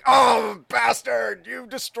table, I'm like, oh, bastard, you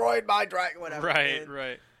destroyed my dragon, whatever.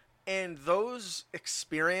 Right. And those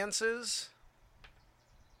experiences,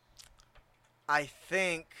 I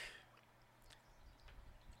think,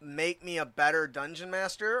 make me a better dungeon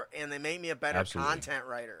master, and they make me a better Absolutely. content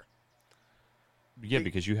writer. Yeah,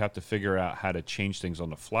 because you have to figure out how to change things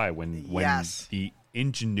on the fly when Yes. the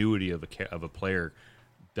ingenuity of a player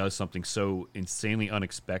does something so insanely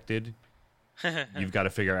unexpected. You've got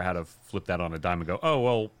to figure out how to flip that on a dime and go, oh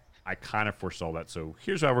well, I kind of foresaw that, so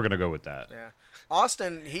here's how we're gonna go with that. Yeah.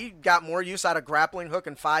 Austin, he got more use out of grappling hook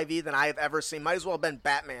in 5e than I have ever seen. Might as well have been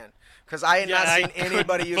Batman, because I had not seen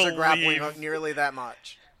anybody use a grappling hook nearly that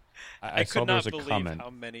much. I saw could there not was a believe comment.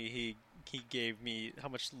 how many he gave me, how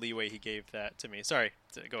much leeway he gave that to me. Sorry,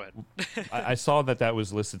 go ahead. I saw that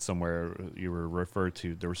was listed somewhere. You were referred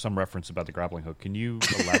to. There was some reference about the grappling hook. Can you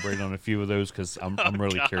elaborate on a few of those? Because I'm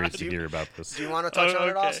really curious to hear about this. Do you want to touch on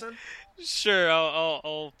it, Austin? Sure,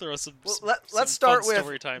 I'll throw some. Well, let's start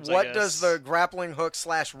with what does the grappling hook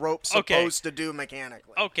 / rope supposed to do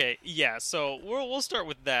mechanically? Okay, yeah. So we'll start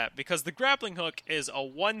with that, because the grappling hook is a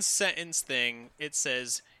 1-sentence thing. It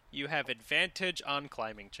says you have advantage on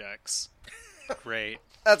climbing checks. Great.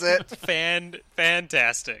 That's it.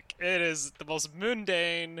 Fantastic. It is the most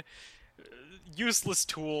mundane, useless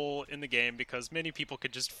tool in the game, because many people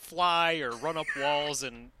could just fly or run up walls,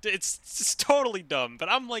 and it's just totally dumb. But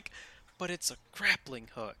I'm like, but it's a grappling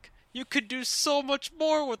hook. You could do so much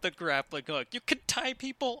more with the grappling hook. You could tie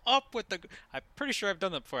people up with the... I'm pretty sure I've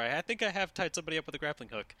done that before. I think I have tied somebody up with a grappling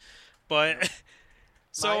hook. But...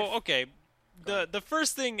 So, okay. The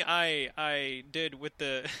first thing I did with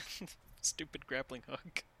the stupid grappling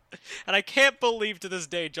hook, and I can't believe to this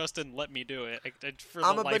day Justin let me do it.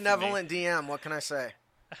 I'm a benevolent DM. What can I say?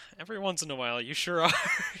 Every once in a while, you sure are.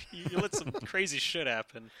 you let some crazy shit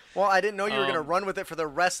happen. Well, I didn't know you were going to run with it for the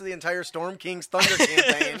rest of the entire Storm King's Thunder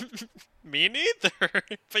campaign. Me neither,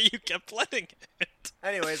 but you kept letting it.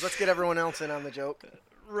 Anyways, let's get everyone else in on the joke.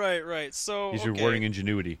 Right. So He's rewarding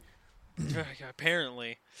ingenuity.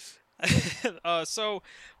 Apparently.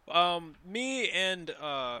 Me and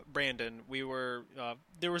Brandon, we were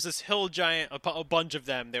there was this hill giant, a bunch of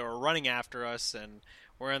them. They were running after us, and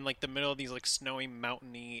we're in like the middle of these like snowy,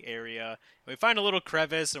 mountainy area. We find a little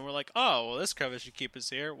crevice, and we're like, "Oh, well, this crevice should keep us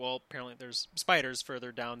here." Well, apparently there's spiders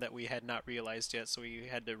further down that we had not realized yet, so we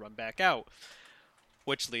had to run back out,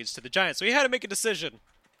 which leads to the giants. So we had to make a decision.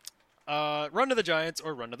 Run to the giants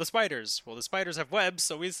or run to the spiders. Well, the spiders have webs,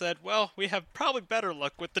 so we said, well, we have probably better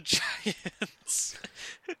luck with the giants.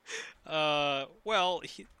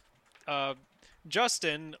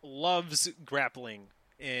 Justin loves grappling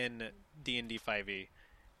in D&D 5e.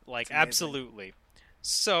 Like, absolutely.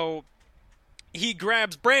 So, he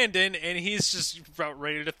grabs Brandon, and he's just about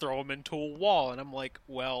ready to throw him into a wall. And I'm like,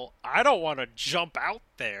 well, I don't want to jump out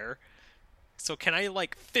there. So can I,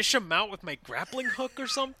 like, fish him out with my grappling hook or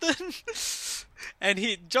something? And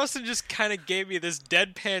Justin just kind of gave me this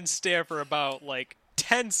deadpan stare for about, like,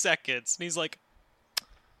 10 seconds. And he's like,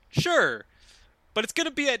 sure, but it's going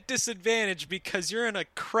to be at disadvantage because you're in a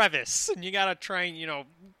crevice. And you got to try and,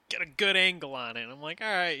 get a good angle on it. And I'm like, all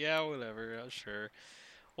right, yeah, whatever, yeah, sure.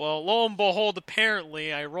 Well, lo and behold,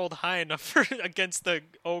 apparently I rolled high enough against the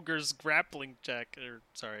ogre's grappling check.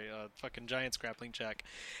 Fucking giant's grappling check.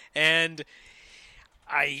 And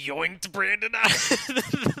I yoinked Brandon out of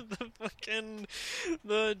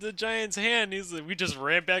the giant's hand. We just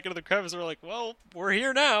ran back into the crevice. We're like, well, we're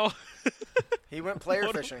here now. He went player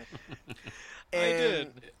fishing. I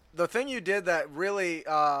did. The thing you did that really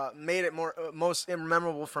made it most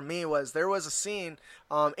memorable for me was there was a scene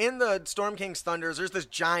in the Storm King's Thunders. There's this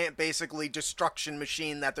giant, basically destruction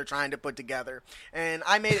machine that they're trying to put together, and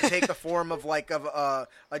I made it take the form of like a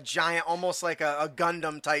giant, almost like a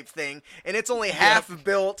Gundam type thing, and it's only half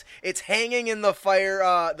built. It's hanging in the fire,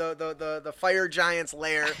 the fire giant's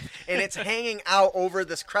lair, and it's hanging out over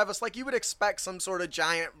this crevice like you would expect some sort of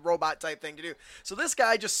giant robot type thing to do. So this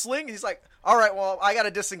guy just slings. He's like, all right, well, I got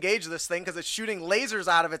to disengage this thing because it's shooting lasers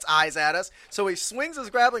out of its eyes at us. So he swings his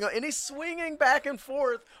grappling hook, and he's swinging back and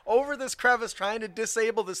forth over this crevice trying to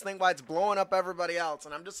disable this thing while it's blowing up everybody else.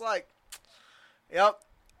 And I'm just like, yep,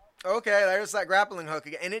 okay, there's that grappling hook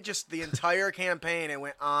again. And it just, the entire campaign, it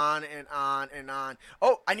went on and on and on.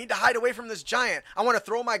 Oh, I need to hide away from this giant. I want to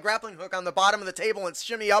throw my grappling hook on the bottom of the table and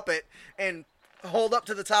shimmy up it and hold up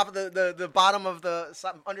to the top of the bottom of the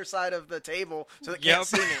underside of the table so they can't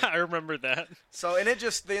see me. I remember that. So, and it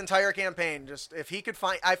just, the entire campaign, just, if he could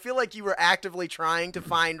find, I feel like you were actively trying to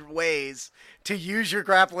find ways to use your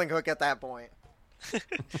grappling hook at that point.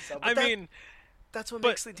 So, I mean, that's what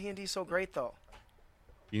makes the D&D so great, though.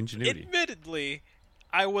 The ingenuity. admittedly,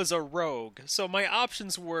 I was a rogue, so my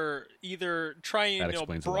options were either try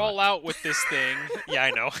and brawl out with this thing. Yeah,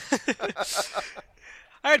 I know.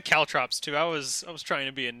 I had caltrops too. I was trying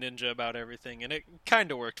to be a ninja about everything, and it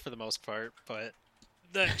kind of worked for the most part. But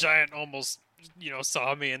that giant almost,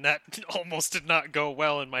 saw me, and that almost did not go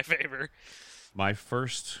well in my favor. My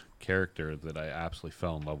first character that I absolutely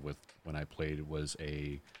fell in love with when I played was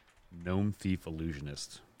a gnome thief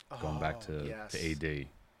illusionist, going back to AD.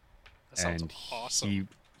 That sounds awesome.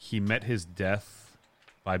 He met his death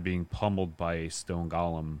by being pummeled by a stone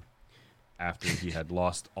golem after he had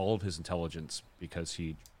lost all of his intelligence because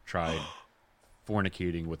he tried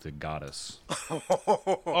fornicating with a goddess.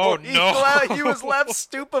 Oh no! He was left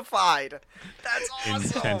stupefied. That's awesome.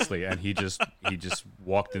 Intensely, and he just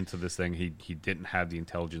walked into this thing. He didn't have the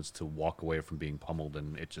intelligence to walk away from being pummeled,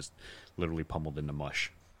 and it just literally pummeled into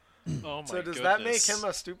mush. Oh my! So does that make him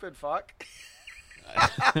a stupid fuck?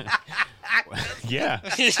 Yeah,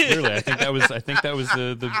 clearly. I think that was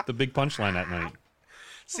the big punchline that night.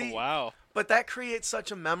 See, wow! But that creates such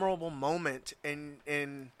a memorable moment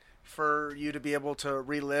in for you to be able to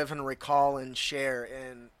relive and recall and share.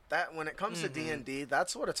 And that, when it comes to D&D,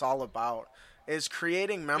 that's what it's all about. Is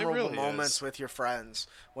creating memorable moments with your friends,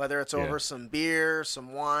 whether it's over some beer,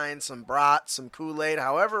 some wine, some brat, some Kool-Aid,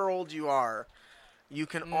 however old you are. You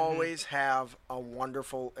can always have a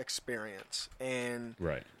wonderful experience, and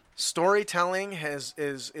storytelling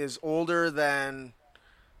is older than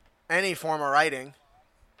any form of writing,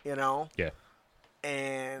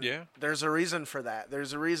 and there's a reason for that.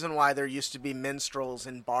 There's a reason why there used to be minstrels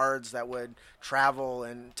and bards that would travel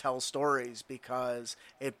and tell stories, because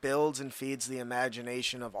it builds and feeds the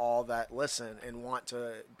imagination of all that listen and want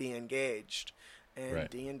to be engaged. And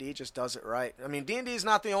D&D just does it right. I mean, D&D is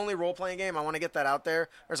not the only role-playing game. I want to get that out there.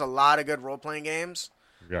 There's a lot of good role-playing games.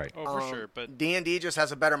 Right. Oh, for sure. But D&D just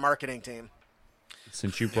has a better marketing team.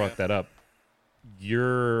 Since you brought that up,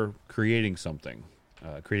 you're creating something,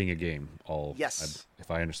 creating a game. Yes.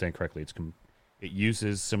 If I understand correctly, it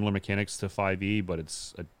uses similar mechanics to 5e, but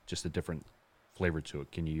it's just a different flavor to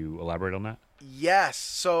it. Can you elaborate on that? Yes.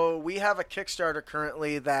 So we have a Kickstarter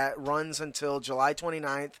currently that runs until July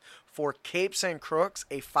 29th for Capes and Crooks,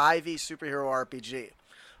 a 5e superhero RPG.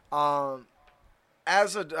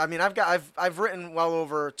 I've written well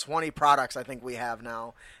over 20 products, I think we have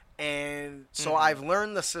now. And so I've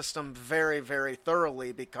learned the system very, very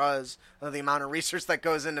thoroughly because of the amount of research that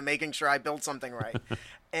goes into making sure I build something right.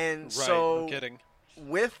 And so no kidding.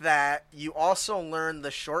 With that, you also learn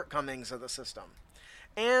the shortcomings of the system.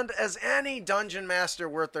 And as any dungeon master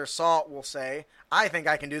worth their salt will say, I think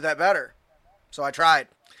I can do that better. So I tried.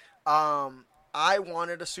 I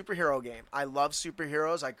wanted a superhero game. I love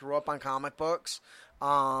superheroes. I grew up on comic books.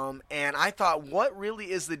 And I thought, what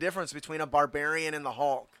really is the difference between a barbarian and the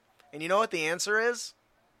Hulk? And you know what the answer is?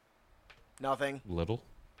 Nothing. Little.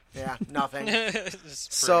 Yeah, nothing.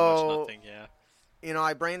 So, much nothing, yeah.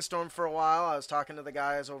 I brainstormed for a while. I was talking to the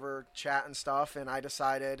guys over chat and stuff, and I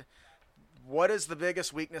decided, what is the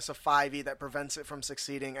biggest weakness of 5e that prevents it from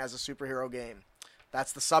succeeding as a superhero game?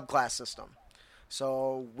 That's the subclass system.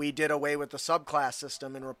 So we did away with the subclass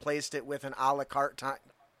system and replaced it with an a la carte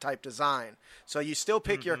type design. So you still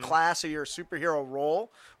pick your class or your superhero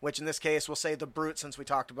role, which in this case we'll say the Brute, since we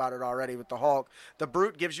talked about it already with the Hulk. The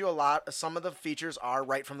Brute gives you some of the features are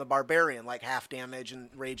right from the Barbarian, like half damage and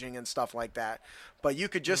raging and stuff like that. But you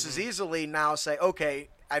could just as easily now say, okay,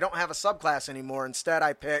 I don't have a subclass anymore. Instead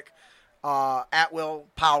I pick at-will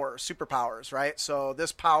power, superpowers, right? So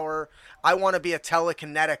this power, I want to be a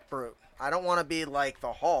telekinetic Brute. I don't want to be like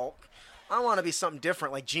the Hulk. I want to be something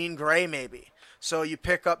different, like Jean Grey maybe. So you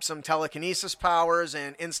pick up some telekinesis powers,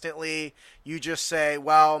 and instantly you just say,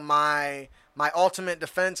 well, my ultimate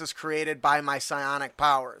defense is created by my psionic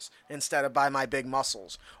powers instead of by my big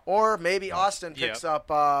muscles. Or maybe Austin picks up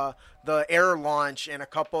the air launch and a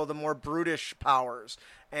couple of the more brutish powers,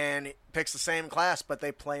 and picks the same class, but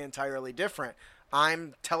they play entirely different.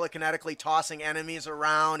 I'm telekinetically tossing enemies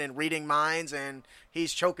around and reading minds, and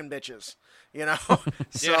he's choking bitches,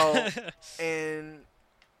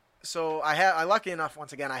 So I lucky enough,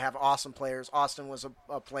 once again, I have awesome players. Austin was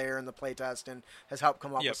a player in the playtest and has helped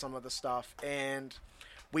come up with some of the stuff. And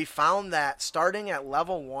we found that starting at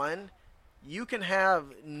level 1, you can have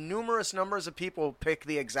numerous numbers of people pick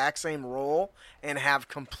the exact same role and have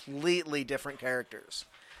completely different characters.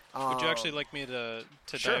 Would you actually like me to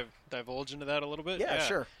Sure. divulge into that a little bit? Yeah,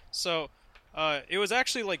 sure. So, it was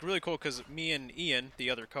actually like really cool because me and Ian, the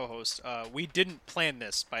other co-host, we didn't plan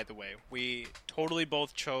this. By the way, we totally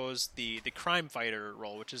both chose the crime fighter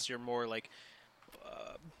role, which is your more like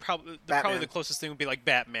probably the closest thing would be like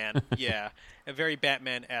Batman. Yeah, a very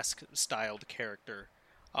Batman-esque styled character.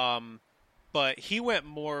 But he went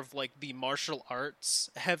more of like the martial arts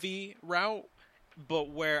heavy route, but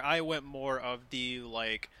where I went more of the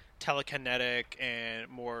like telekinetic and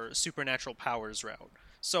more supernatural powers route.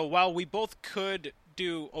 So while we both could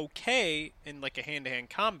do okay in like a hand-to-hand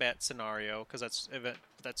combat scenario, because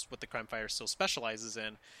that's what the crime fighter still specializes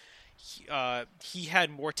in, he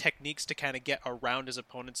had more techniques to kind of get around his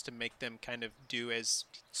opponents to make them kind of do as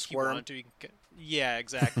he Squirm. wanted to. Yeah,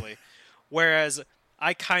 exactly. Whereas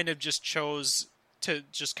I kind of just chose to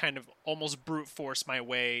just kind of almost brute force my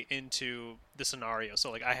way into the scenario.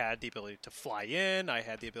 So like I had the ability to fly in, I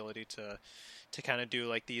had the ability to kind of do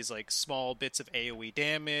like these like small bits of AoE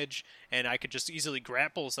damage, and I could just easily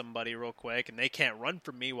grapple somebody real quick and they can't run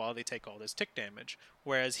from me while they take all this tick damage.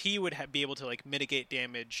 Whereas he would be able to like mitigate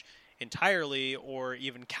damage entirely or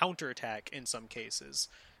even counterattack in some cases.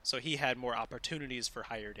 So he had more opportunities for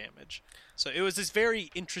higher damage. So it was this very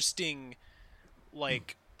interesting,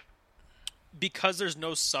 like, because there's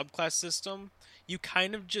no subclass system, you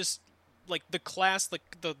kind of just like the class,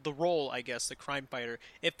 like the role, I guess, the crime fighter.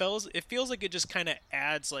 It feels like it just kind of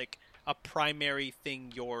adds like a primary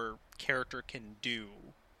thing your character can do,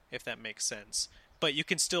 if that makes sense. But you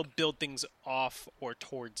can still build things off or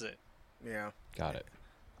towards it. Yeah. Got it.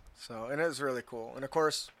 So, and it was really cool. And of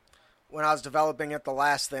course, when I was developing it, the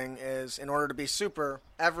last thing is in order to be super,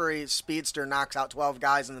 every speedster knocks out 12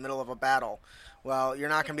 guys in the middle of a battle. Well, you're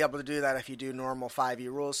not going to be able to do that if you do normal 5e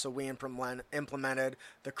rules, so we implemented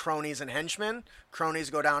the cronies and henchmen. Cronies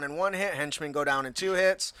go down in 1 hit, henchmen go down in 2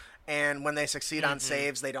 hits, and when they succeed on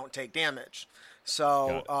saves, they don't take damage.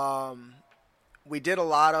 So we did a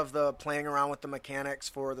lot of the playing around with the mechanics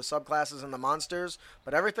for the subclasses and the monsters,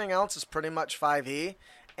 but everything else is pretty much 5e,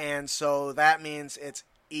 and so that means it's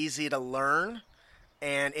easy to learn.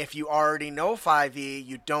 And if you already know 5e,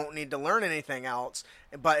 you don't need to learn anything else.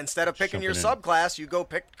 But instead of picking your subclass, you go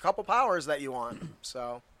pick a couple powers that you want.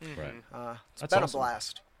 So Right. it's been a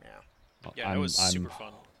blast. Yeah. Well, Yeah, it was super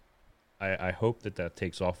fun. I hope that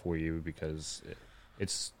takes off for you because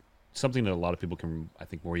it's something that a lot of people can, I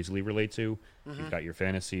think, more easily relate to. You've got your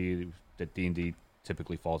fantasy that D&D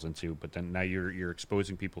typically falls into, but then now you're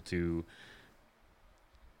exposing people to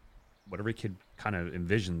what every kid kind of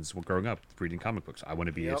envisions when growing up reading comic books. I want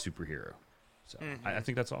to be a superhero. So I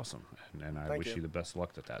think that's awesome, and I wish you the best of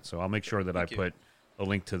luck with that. So I'll make sure that I put a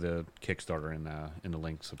link to the Kickstarter in the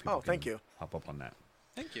link so people can hop up on that.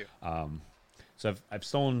 Thank you. So I've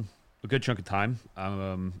stolen a good chunk of time.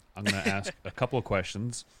 I'm going to ask a couple of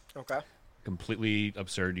questions. Okay. Completely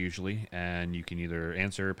absurd usually, and you can either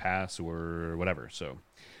answer, pass, or whatever. So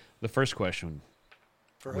the first question,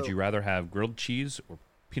 would you rather have grilled cheese or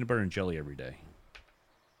peanut butter and jelly every day?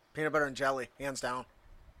 Peanut butter and jelly, hands down.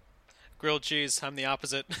 Grilled cheese, I'm the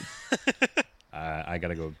opposite. I got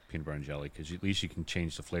to go peanut butter and jelly because at least you can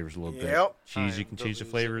change the flavors a little bit. Cheese, you can change the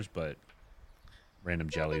flavors, but random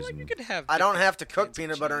jellies. You could have I don't have to cook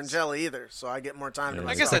peanut butter and jelly either, so I get more time to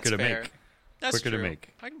I guess that's fair. That's quicker true. to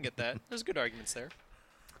make. I can get that. There's good arguments there.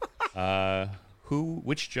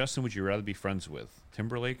 Which Justin would you rather be friends with,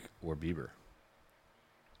 Timberlake or Bieber?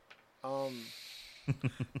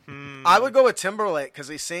 I would go with Timberlake because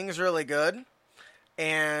he sings really good,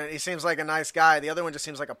 and he seems like a nice guy. The other one just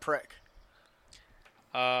seems like a prick.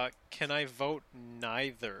 Can I vote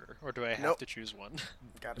neither, or do I have to choose one?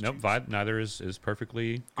 Nope, vibe. Neither is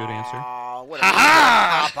perfectly good answer. What a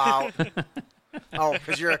cop out. Oh,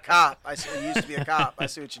 because you're a cop. I see. You used to be a cop. I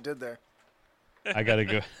see what you did there. I gotta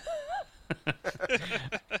go.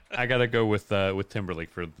 I gotta go with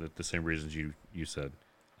Timberlake for the same reasons you said.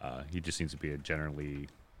 He just seems to be a generally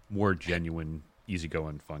more genuine,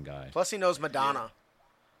 easygoing, fun guy. Plus, he knows Madonna,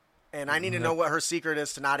 and I need to know what her secret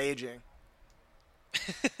is to not aging.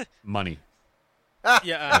 Money.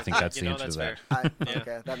 Yeah, I think that's the answer to that.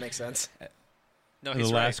 Okay, that makes sense. No, he's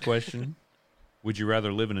the last question: would you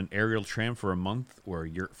rather live in an aerial tram for a month or a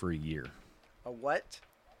yurt for a year? A what?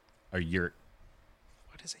 A yurt.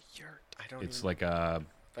 What is a yurt? I don't. It's like a.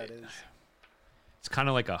 That is. It's kind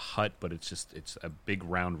of like a hut, but it's a big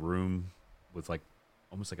round room with like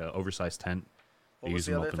almost like an oversized tent. What was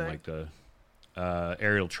the other thing? Like the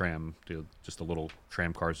aerial tram, just the little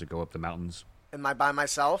tram cars that go up the mountains. Am I by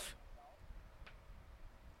myself?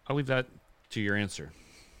 I'll leave that to your answer.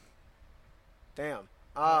 Damn.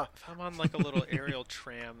 If I'm on like a little aerial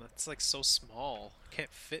tram, that's like so small. Can't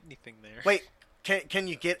fit anything there. Wait, can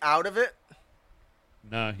you get out of it?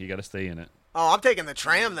 No, you got to stay in it. Oh, I'm taking the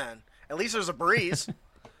tram then. At least there's a breeze.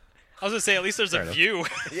 I was gonna say at least there's Fair a enough. view.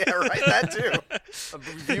 Yeah, right. That too. A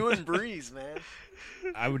view and breeze, man.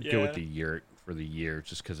 I would go with Yeah. the year for the year,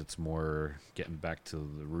 just because it's more getting back to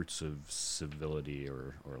the roots of civility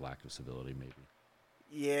or lack of civility, maybe.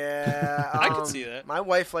 Yeah, I can see that. My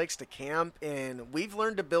wife likes to camp, and we've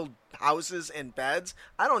learned to build houses and beds.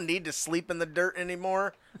 I don't need to sleep in the dirt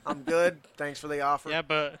anymore. I'm good. Thanks for the offer. Yeah,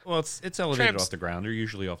 but Well, it's elevated Trams- off the ground. They're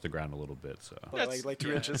usually off the ground a little bit. So, But like 2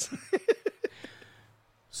 yeah. inches.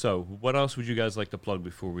 so what else would you guys like to plug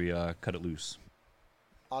before we cut it loose?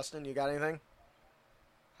 Austin, you got anything?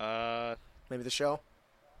 Maybe the show?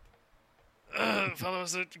 follow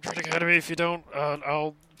us at Crit Academy. If you don't,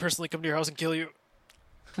 I'll personally come to your house and kill you.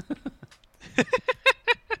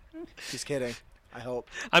 He's kidding. I hope.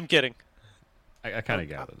 I'm kidding. I kind of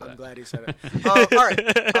gathered I'm that. glad he said it. All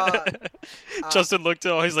right. Justin looked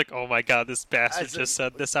at. He's like, "Oh my god, this bastard said- just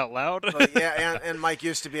said this out loud." But yeah, and Mike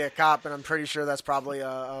used to be a cop, and I'm pretty sure that's probably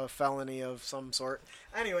a felony of some sort.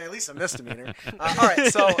 Anyway, at least a misdemeanor. All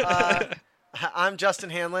right, so I'm Justin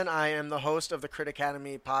Hanlon. I am the host of the Crit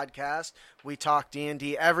Academy podcast. We talk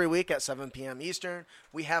D&D every week at 7 p.m. Eastern.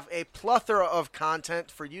 We have a plethora of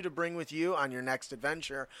content for you to bring with you on your next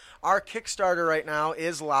adventure. Our Kickstarter right now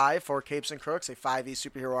is live for Capes and Crooks, a 5e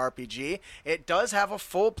superhero RPG. It does have a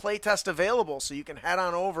full playtest available, so you can head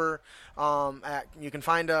on over. You can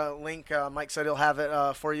find a link. Mike said he'll have it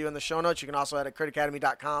for you in the show notes. You can also head to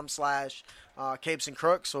critacademy.com/Capes and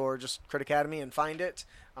Crooks, or just Crit Academy and find it.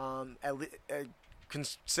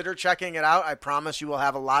 Consider checking it out. I promise you will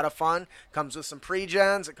have a lot of fun. Comes with some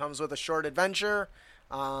pre-gens. It comes with a short adventure.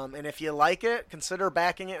 And if you like it, consider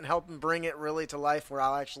backing it and helping bring it really to life, where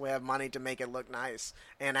I'll actually have money to make it look nice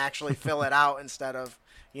and actually fill it out instead of,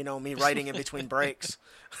 me writing in between breaks.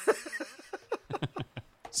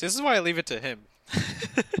 See, this is why I leave it to him.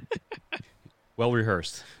 Well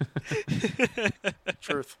rehearsed.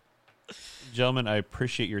 Truth. Gentlemen, I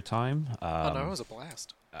appreciate your time. Oh no, it was a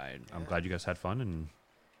blast. I'm glad you guys had fun, and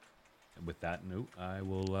with that note, I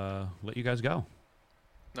will let you guys go.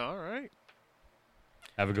 All right.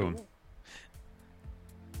 Have a good one.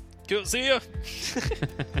 Cool. See ya.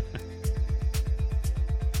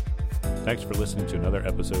 Thanks for listening to another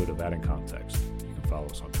episode of Adding Context. You can follow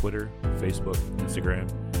us on Twitter, Facebook, Instagram,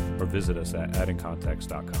 or visit us at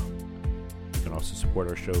addingcontext.com. You can also support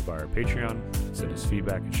our show via our Patreon and send us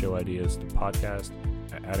feedback and show ideas to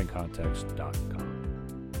podcast@addingcontext.com.